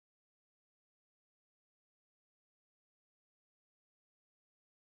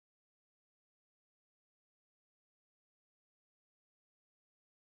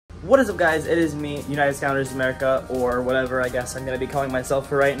What is up, guys? It is me, United Skylanders America, or whatever I guess I'm going to be calling myself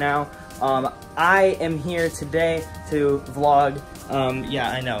for right now. I am here today to vlog. Yeah,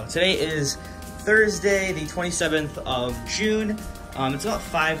 I know. Today is Thursday, the 27th of June. It's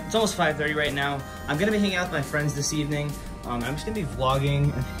almost 5:30 right now. I'm going to be hanging out with my friends this evening. I'm just going to be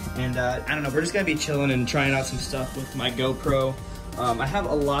vlogging, and I don't know, we're just going to be chilling and trying out some stuff with my GoPro. I have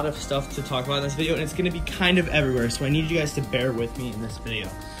a lot of stuff to talk about in this video, and it's going to be kind of everywhere, so I need you guys to bear with me in this video.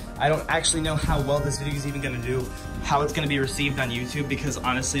 I don't actually know how well this video is even going to do, how it's going to be received on YouTube, because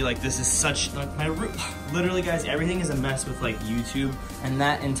honestly, like, this is such, like, literally, guys, everything is a mess with, like, YouTube, and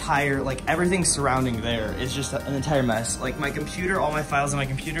that entire, like, everything surrounding there is just an entire mess. Like, my computer, all my files on my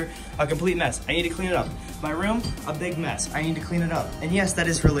computer, a complete mess. I need to clean it up. My room, a big mess. I need to clean it up. And yes, that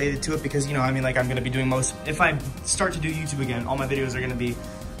is related to it because, you know, I mean, like, I'm going to be doing if I start to do YouTube again, all my videos are going to be,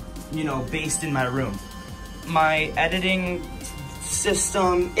 you know, based in my room. My editing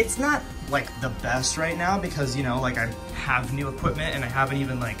system, it's not like the best right now because, you know, like, I have new equipment and I haven't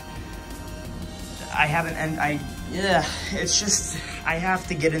even, like, it's just, I have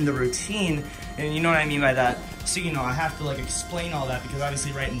to get in the routine, and you know what I mean by that. So, you know, I have to, like, explain all that because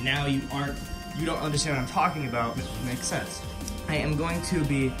obviously right now you don't understand what I'm talking about. It makes sense. I am going to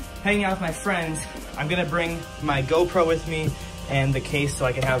be hanging out with my friends. I'm gonna bring my GoPro with me and the case so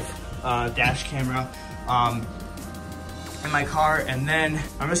I can have a dash camera in my car, and then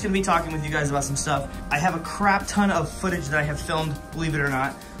I'm just gonna be talking with you guys about some stuff. I have a crap ton of footage that I have filmed, believe it or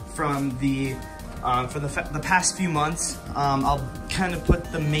not, from the past few months. I'll kind of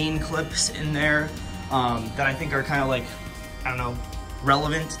put the main clips in there that I think are kind of, like, I don't know,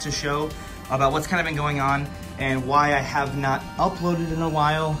 relevant to show about what's kind of been going on and why I have not uploaded in a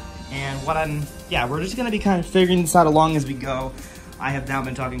while, and we're just gonna be kind of figuring this out along as we go. I have now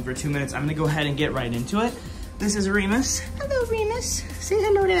been talking for 2 minutes. I'm gonna go ahead and get right into it. This is Remus. Hello, Remus. Say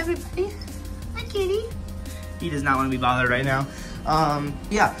hello to everybody. Hi, kitty. He does not want to be bothered right now.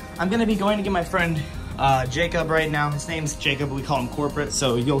 Yeah, I'm gonna be going to get my friend Jacob right now. His name's Jacob. We call him Corporate,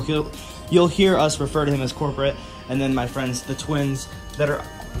 so you'll hear us refer to him as Corporate. And then my friends, the twins, that are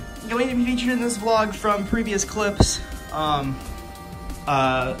going to be featured in this vlog from previous clips, are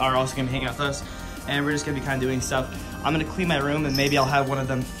also gonna be hanging out with us, and we're just gonna be kind of doing stuff. I'm gonna clean my room, and maybe I'll have one of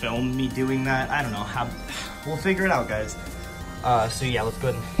them film me doing that. I don't know how. We'll figure it out, guys. So yeah, let's go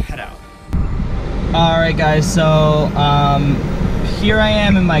ahead and head out. All right, guys. So here I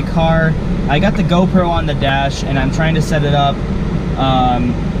am in my car. I got the GoPro on the dash, and I'm trying to set it up.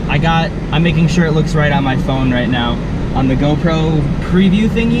 I'm making sure it looks right on my phone right now on the GoPro preview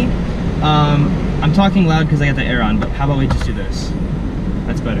thingy. I'm talking loud because I got the air on, but how about we just do this?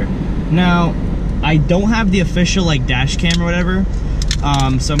 That's better. Now, I don't have the official, like, dash cam or whatever,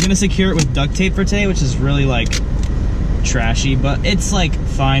 so I'm gonna secure it with duct tape for today, which is really, like, trashy, but it's, like,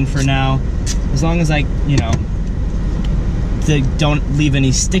 fine for now, as long as I, you know, don't leave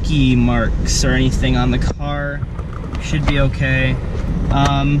any sticky marks or anything on the car. Should be okay.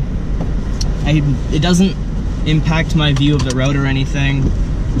 It doesn't impact my view of the road or anything,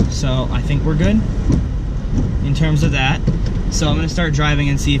 so I think we're good in terms of that. So I'm gonna start driving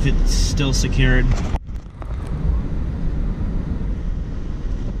and see if it's still secured.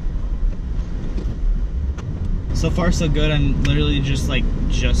 So far so good. I'm literally just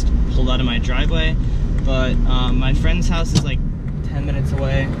pulled out of my driveway, but my friend's house is like 10 minutes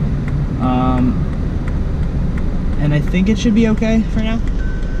away, and I think it should be okay for now.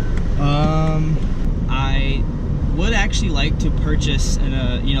 I would actually like to purchase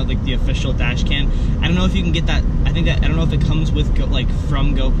you know, like, the official dash cam. I don't know if you can get that. I don't know if it comes with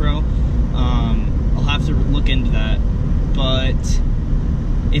from GoPro. I'll have to look into that. But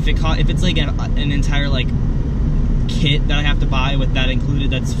if it's like an entire, like, kit that I have to buy with that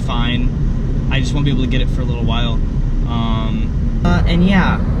included, that's fine. I just won't be able to get it for a little while. And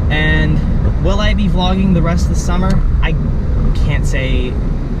yeah, and will I be vlogging the rest of the summer? I can't say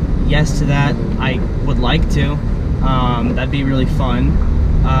yes to that. I would like to. That'd be really fun,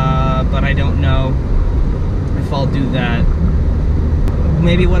 but I don't know if I'll do that.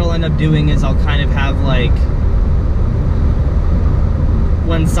 Maybe what I'll end up doing is I'll kind of have, like,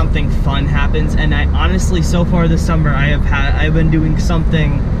 when something fun happens, and I honestly, so far this summer, I've been doing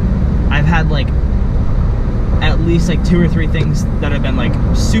something. I've had, like, at least, like, 2 or 3 things that have been, like,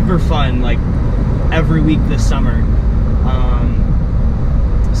 super fun, like, every week this summer.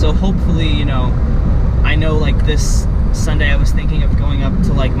 So hopefully, you know, I know, like, this Sunday I was thinking of going up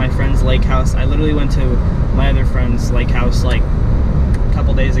to, like, my friend's lake house. I literally went to my other friend's lake house, like, a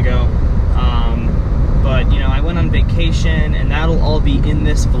couple days ago. But, you know, I went on vacation, and that'll all be in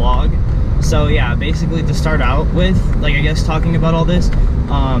this vlog. So yeah, basically to start out with, like, I guess talking about all this,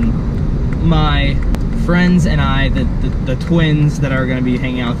 my friends and I, the twins that are gonna be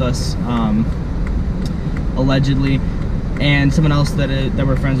hanging out with us, allegedly, and someone else that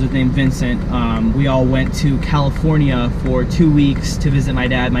we're friends with named Vincent, we all went to California for 2 weeks to visit my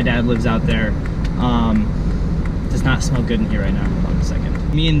dad. My dad lives out there. Does not smell good in here right now. Hold on a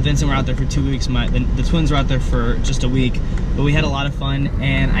second. Me and Vincent were out there for 2 weeks. The twins were out there for just a week, but we had a lot of fun,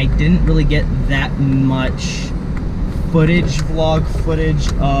 and I didn't really get that much vlog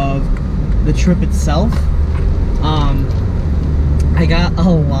footage of the trip itself. I got a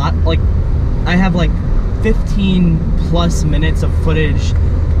lot, like, I have like 15 plus minutes of footage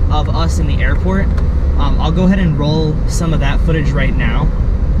of us in the airport. I'll go ahead and roll some of that footage right now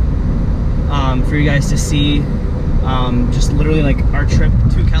for you guys to see. Just literally like our trip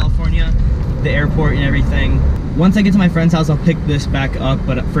to California, the airport and everything. Once I get to my friend's house, I'll pick this back up,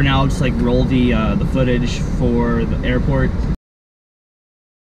 but for now I'll just like roll the footage for the airport.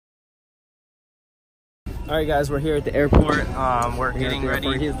 Alright guys, we're here at the airport. We're getting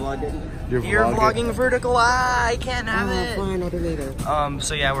ready. He's vlogging. You're vlogging vertical. I can't have it. Fine, I'll do later.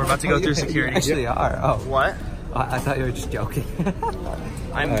 So yeah, we're about to go through security. You actually are. Oh. What? I thought you were just joking.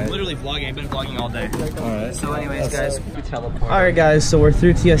 I'm literally vlogging. I've been vlogging all day. Alright. So anyways, guys. Alright guys, so we're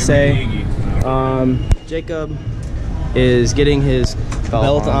through TSA. Jacob is getting his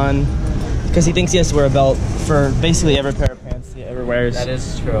belt on because he thinks he has to wear a belt for basically every pair of pants he ever wears. That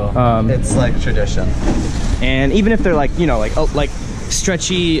is true. It's like tradition. And even if they're like, you know, like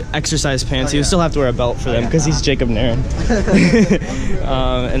stretchy exercise pants, you still have to wear a belt for them because he's Jacob Nairn.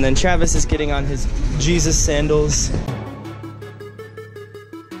 And then Travis is getting on his Jesus sandals.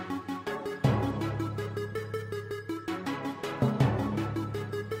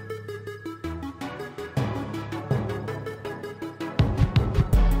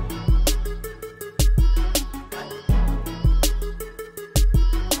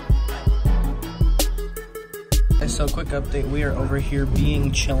 So quick update, we are over here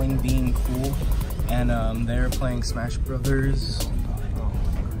chilling, being cool, and they're playing Smash Brothers.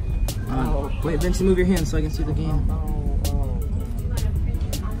 Wait, Vincent, move your hand so I can see the game.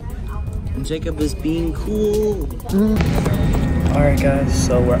 And Jacob is being cool. Alright guys,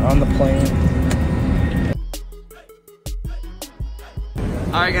 so we're on the plane.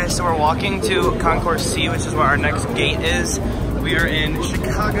 Alright guys, so we're walking to Concourse C, which is where our next gate is. We are in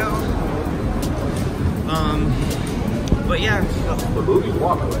Chicago. But yeah.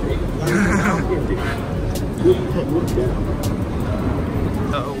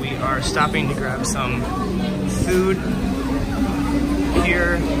 So we are stopping to grab some food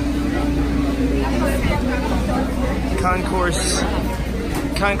here. Concourse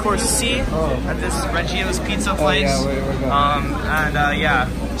C at this Reggio's Pizza place. Yeah.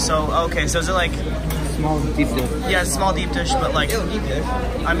 So okay, so is it like Small deep dish. Yeah, small deep dish, but like deep dish.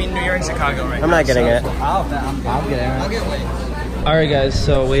 I mean, you're in Chicago right now. I'm not getting it. I'll get it. I'll get wings. Alright guys,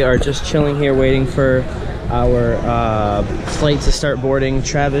 so we are just chilling here waiting for our flight to start boarding.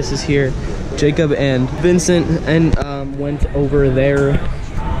 Travis is here. Jacob and Vincent went over there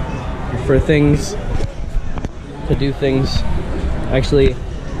for things, to do things. Actually,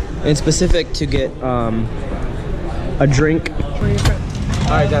 in specific to get a drink.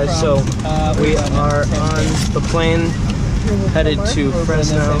 Alright guys, so we are on the plane headed to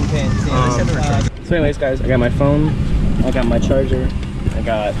Fresno. So anyways guys, I got my phone, I got my charger, I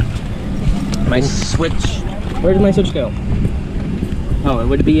got my Switch. Where did my Switch go? Oh, it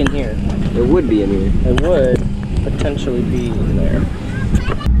would be in here. It would be in here. It would potentially be in there.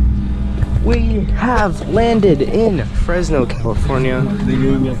 We have landed in Fresno, California.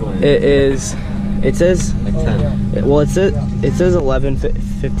 It says Like 10. well, it says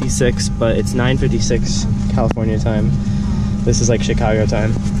 11:56, but it's 9:56 California time. This is like Chicago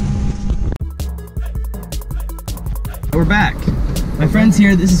time. We're back. My friend's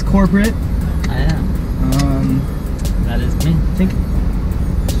here. This is corporate. I am. That is me.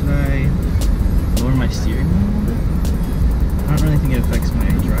 Should I lower my steering wheel? I don't really think it affects my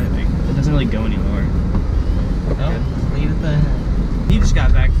driving. It doesn't really go anymore. No, leave it there. He just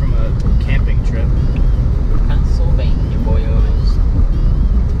got back from a camping trip. Pennsylvania, boyos.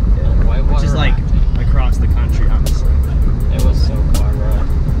 Which is like across the country, honestly. It was so far, bro.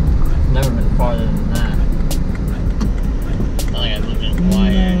 Never been farther than that. Not like I lived in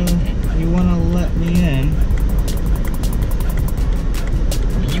Hawaii or anything. You wanna let me in?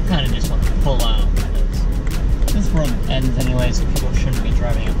 You kind of just want to pull out. This road ends anyway, so people shouldn't be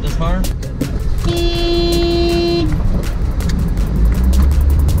driving up this far.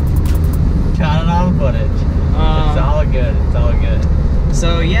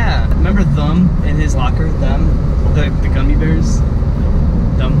 So yeah, remember them in his locker? The gummy bears?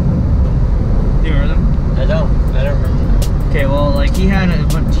 Them? Do you remember them? I don't remember. Okay, well, like he had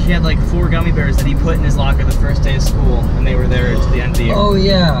like 4 gummy bears that he put in his locker the first day of school, and they were there to the end of the year. Oh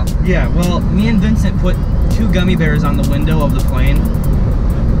yeah. Yeah. Well, me and Vincent put 2 gummy bears on the window of the plane,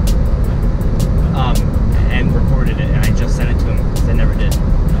 and recorded it, and I just sent it to him because I never did.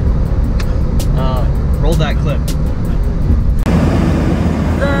 Roll that clip.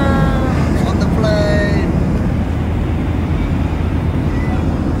 On the plane.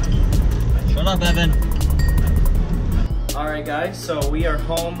 Shut up, Evan. Alright guys, so we are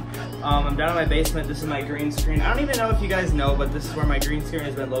home. I'm down in my basement. This is my green screen. I don't even know if you guys know, but this is where my green screen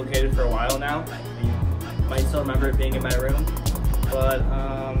has been located for a while now. You might still remember it being in my room. But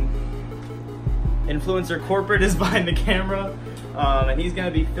Influencer Corporate is behind the camera, and he's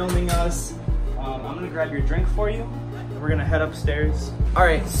gonna be filming us. I'm gonna grab your drink for you. We're gonna head upstairs.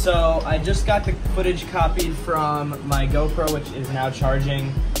 Alright, so I just got the footage copied from my GoPro, which is now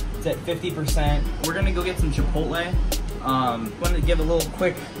charging. It's at 50%. We're gonna go get some Chipotle. Wanted to give a little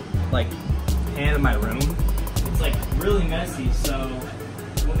quick, like, pan of my room. It's like really messy, so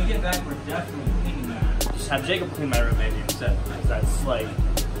when we get back, we're definitely cleaning that. Just have Jacob clean my room maybe instead, because that's like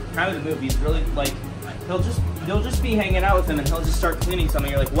kind of the move. He's really like, you'll just be hanging out with him and he'll just start cleaning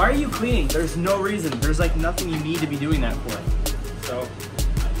something. You're like, why are you cleaning? There's no reason. There's like nothing you need to be doing that for. So,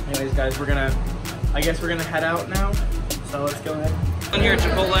 anyways, guys, I guess we're gonna head out now. So let's go ahead. I'm here at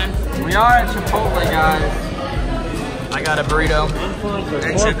Chipotle. We are at Chipotle, guys. I got a burrito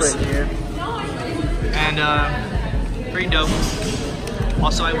and chips here. and pretty dope.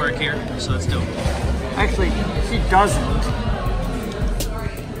 Also, I work here, so it's dope. Actually, she doesn't.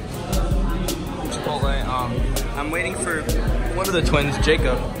 Chipotle. I'm waiting for one of the twins,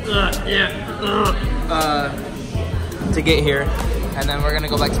 Jacob, to get here, and then we're gonna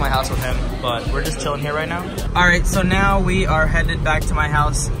go back to my house with him. But we're just chilling here right now. All right, so now we are headed back to my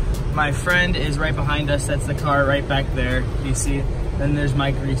house. My friend is right behind us. That's the car right back there. You see? Then there's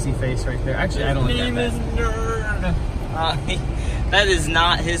my greasy face right there. Actually, I don't like that bad. That is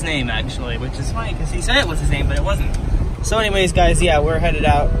not his name, actually, which is funny because he said it was his name, but it wasn't. So anyways, guys, yeah, we're headed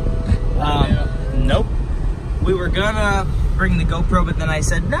out. Nope. We were gonna bring the GoPro, but then I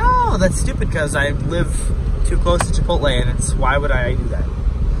said, no, that's stupid because I live too close to Chipotle, and it's, why would I do that?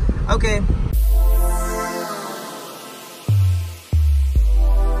 Okay.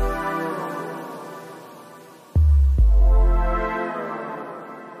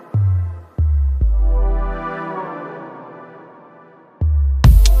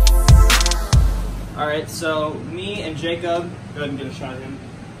 Alright, so me and Jacob, go ahead and get a shot of him.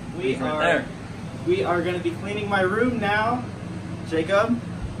 We are going to be cleaning my room now. Jacob,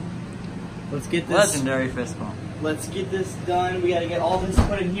 let's get this. Legendary fist bump. Let's get this done. We got to get all this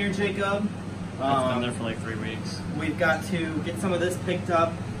put in here, Jacob. It's been there for like 3 weeks. We've got to get some of this picked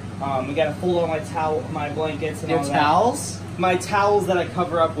up. We got to fold all my blankets and all that. Your towels? My towels that I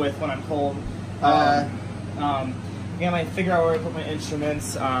cover up with when I'm cold. I gotta figure out where I put my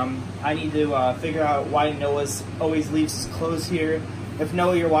instruments. I need to figure out why Noah's always leaves his clothes here. If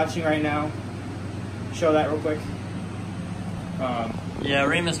Noah, you're watching right now, show that real quick. Yeah,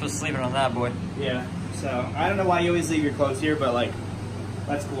 Remus was sleeping on that, boy. Yeah, so I don't know why you always leave your clothes here, but like,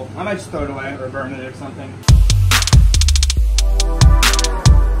 that's cool. I might just throw it away or burn it or something.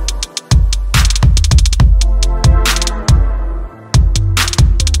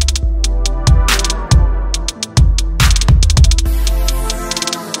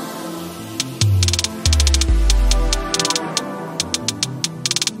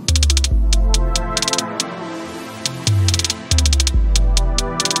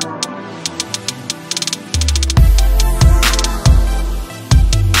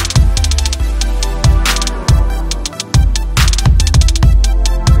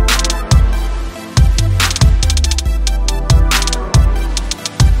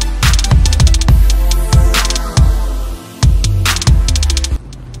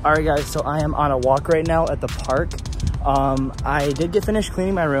 Alright guys, so I am on a walk right now at the park. I did get finished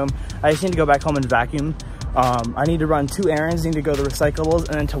cleaning my room. I just need to go back home and vacuum. I need to run 2 errands. I need to go to recyclables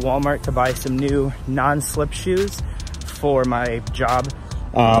and then to Walmart to buy some new non-slip shoes for my job,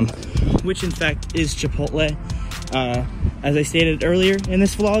 which in fact is Chipotle, as I stated earlier in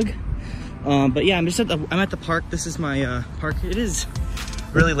this vlog. But yeah, I'm at the park. This is my park. It is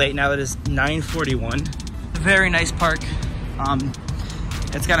really late now. It is 9:41. Very nice park.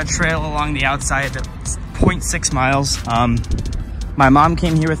 It's got a trail along the outside that's 0.6 miles. My mom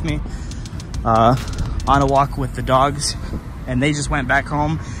came here with me on a walk with the dogs, and they just went back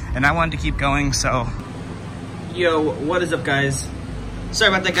home, and I wanted to keep going, so. Yo, what is up, guys? Sorry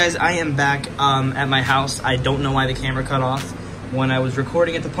about that, guys. I am back at my house. I don't know why the camera cut off when I was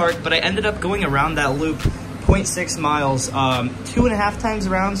recording at the park, but I ended up going around that loop 0.6 miles, 2.5 times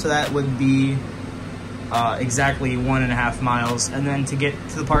around, so that would be exactly 1.5 miles. And then to get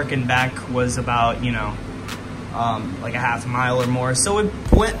to the park and back was about, you know, like a half mile or more. So it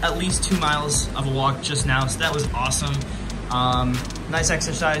went at least 2 miles of a walk just now, so that was awesome. Nice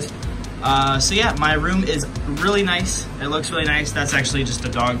exercise. So yeah, my room is really nice. It looks really nice. That's actually just a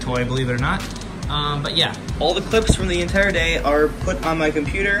dog toy, believe it or not. But yeah, all the clips from the entire day are put on my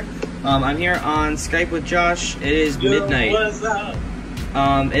computer. I'm here on Skype with Josh. It is midnight. What's up?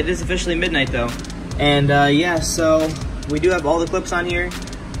 It is officially midnight though. And yeah, so we do have all the clips on here.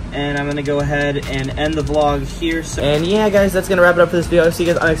 And I'm gonna go ahead and end the vlog here. So, and yeah, guys, that's gonna wrap it up for this video. I'll see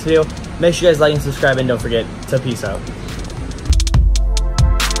you guys on the next video. Make sure you guys like and subscribe, and don't forget to peace out.